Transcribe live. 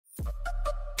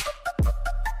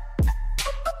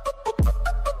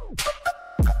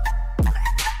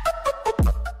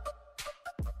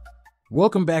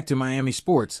Welcome back to Miami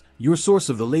Sports, your source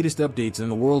of the latest updates in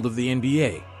the world of the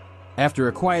NBA. After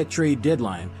a quiet trade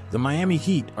deadline, the Miami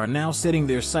Heat are now setting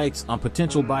their sights on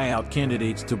potential buyout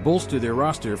candidates to bolster their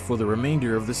roster for the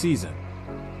remainder of the season.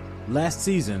 Last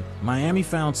season, Miami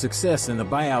found success in the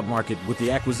buyout market with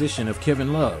the acquisition of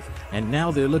Kevin Love, and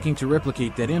now they're looking to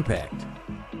replicate that impact.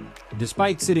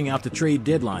 Despite sitting out the trade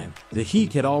deadline, the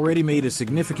Heat had already made a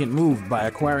significant move by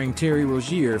acquiring Terry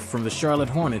Rozier from the Charlotte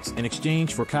Hornets in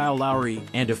exchange for Kyle Lowry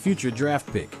and a future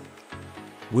draft pick.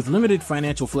 With limited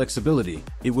financial flexibility,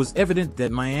 it was evident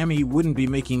that Miami wouldn't be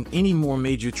making any more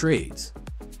major trades.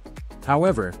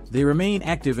 However, they remain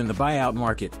active in the buyout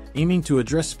market, aiming to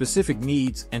address specific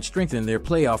needs and strengthen their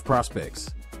playoff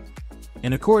prospects.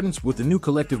 In accordance with the new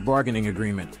collective bargaining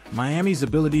agreement, Miami's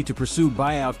ability to pursue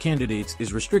buyout candidates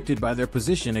is restricted by their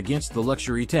position against the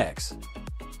luxury tax.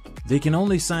 They can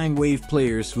only sign waived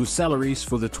players whose salaries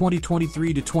for the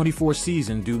 2023-24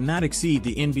 season do not exceed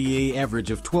the NBA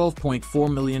average of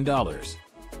 $12.4 million.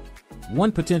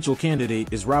 One potential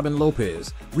candidate is Robin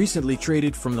Lopez, recently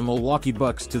traded from the Milwaukee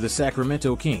Bucks to the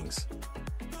Sacramento Kings.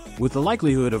 With the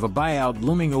likelihood of a buyout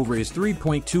looming over his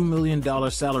 $3.2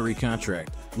 million salary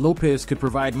contract, Lopez could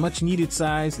provide much-needed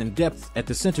size and depth at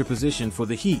the center position for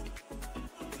the Heat.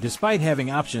 Despite having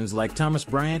options like Thomas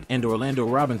Bryant and Orlando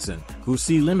Robinson, who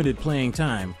see limited playing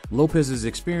time, Lopez's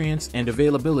experience and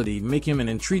availability make him an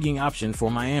intriguing option for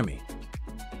Miami.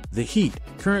 The Heat,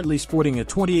 currently sporting a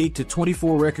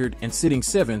 28-24 record and sitting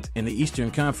 7th in the Eastern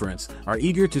Conference, are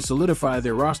eager to solidify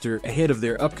their roster ahead of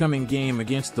their upcoming game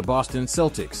against the Boston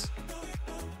Celtics.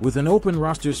 With an open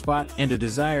roster spot and a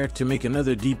desire to make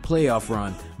another deep playoff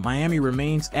run, Miami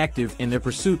remains active in their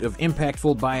pursuit of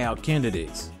impactful buyout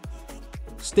candidates.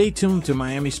 Stay tuned to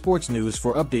Miami Sports News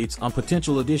for updates on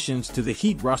potential additions to the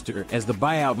Heat roster as the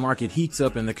buyout market heats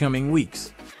up in the coming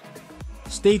weeks.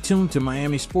 Stay tuned to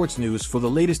Miami Sports News for the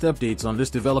latest updates on this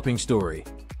developing story.